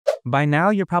By now,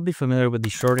 you're probably familiar with the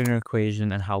Schrödinger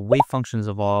equation and how wave functions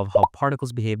evolve, how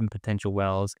particles behave in potential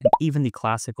wells, and even the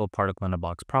classical particle in a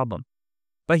box problem.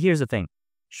 But here's the thing.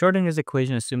 Schrödinger's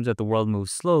equation assumes that the world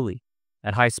moves slowly.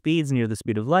 At high speeds near the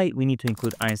speed of light, we need to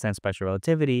include Einstein's special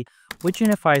relativity, which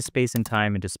unifies space and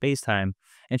time into space-time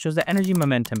and shows that energy and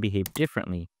momentum behave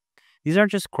differently. These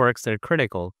aren't just quirks that are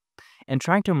critical, and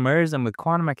trying to merge them with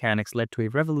quantum mechanics led to a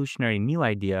revolutionary new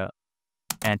idea,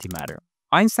 antimatter.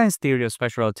 Einstein's theory of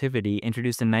special relativity,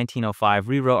 introduced in 1905,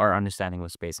 rewrote our understanding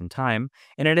of space and time,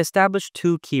 and it established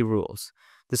two key rules.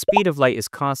 The speed of light is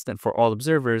constant for all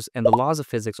observers, and the laws of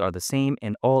physics are the same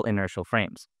in all inertial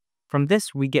frames. From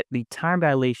this, we get the time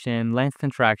dilation, length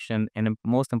contraction, and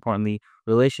most importantly,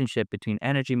 relationship between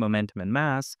energy, momentum, and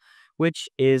mass, which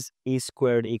is E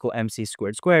squared equal mc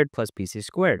squared squared plus pc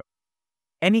squared.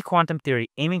 Any quantum theory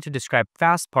aiming to describe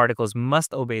fast particles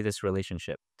must obey this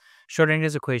relationship.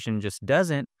 Schrödinger's equation just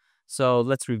doesn't, so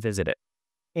let's revisit it.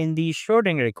 In the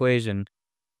Schrödinger equation,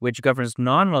 which governs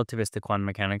non-relativistic quantum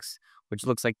mechanics, which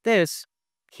looks like this,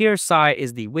 here psi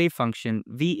is the wave function,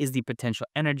 v is the potential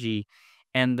energy,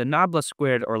 and the nabla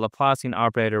squared or Laplacian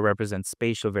operator represents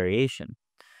spatial variation.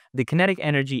 The kinetic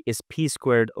energy is p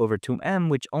squared over 2m,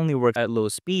 which only works at low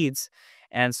speeds,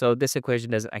 and so this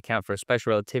equation doesn't account for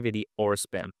special relativity or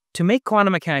spin. To make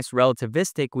quantum mechanics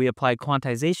relativistic, we apply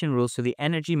quantization rules to the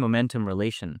energy-momentum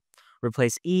relation.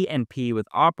 Replace E and P with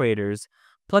operators.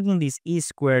 Plugging these E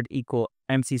squared equal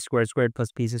mc squared squared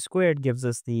plus pc squared gives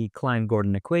us the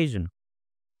Klein-Gordon equation.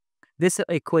 This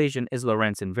equation is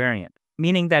Lorentz invariant,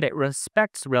 meaning that it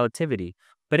respects relativity,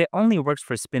 but it only works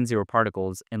for spin-zero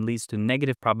particles and leads to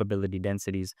negative probability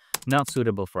densities not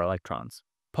suitable for electrons.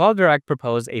 Paul Dirac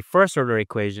proposed a first-order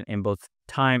equation in both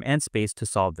time and space to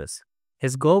solve this.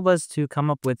 His goal was to come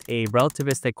up with a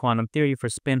relativistic quantum theory for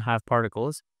spin-half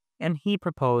particles, and he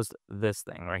proposed this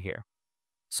thing right here.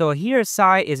 So here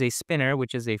psi is a spinor,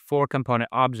 which is a four-component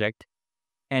object,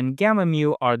 and gamma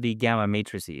mu are the gamma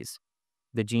matrices.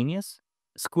 The genius?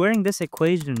 Squaring this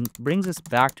equation brings us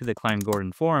back to the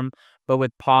Klein-Gordon form, but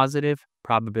with positive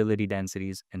probability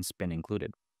densities and spin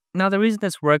included. Now, the reason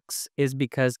this works is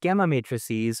because gamma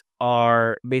matrices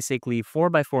are basically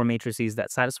 4x4 matrices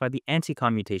that satisfy the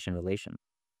anti-commutation relation.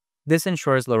 This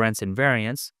ensures Lorentz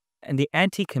invariance, and the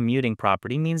anti-commuting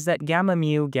property means that gamma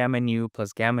nu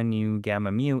plus gamma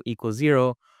mu equals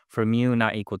 0 for mu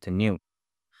not equal to nu.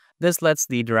 This lets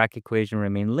the Dirac equation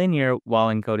remain linear while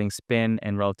encoding spin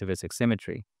and relativistic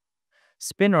symmetry.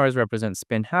 Spinors represent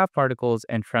spin-half particles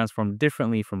and transform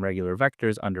differently from regular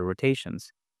vectors under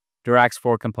rotations. Dirac's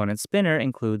four-component spinor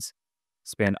includes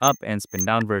spin-up and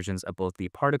spin-down versions of both the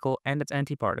particle and its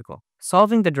antiparticle.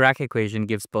 Solving the Dirac equation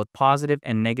gives both positive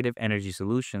and negative energy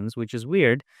solutions, which is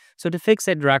weird, so to fix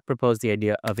it, Dirac proposed the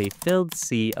idea of a filled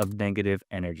sea of negative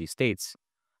energy states.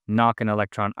 Knock an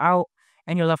electron out,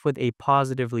 and you're left with a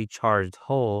positively charged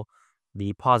hole,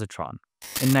 the positron.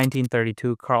 In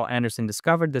 1932, Carl Anderson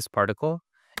discovered this particle.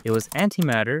 It was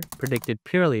antimatter, predicted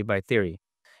purely by theory.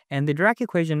 And the Dirac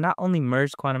equation not only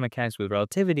merged quantum mechanics with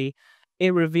relativity,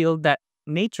 it revealed that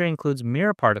nature includes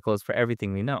mirror particles for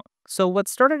everything we know. So what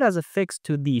started as a fix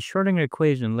to the Schrödinger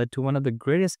equation led to one of the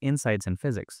greatest insights in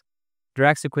physics.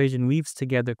 Dirac's equation weaves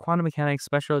together quantum mechanics,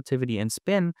 special relativity, and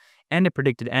spin, and it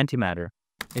predicted antimatter.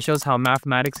 It shows how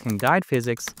mathematics can guide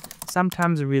physics,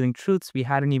 sometimes revealing truths we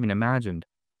hadn't even imagined.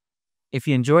 If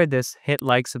you enjoyed this, hit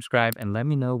like, subscribe, and let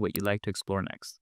me know what you'd like to explore next.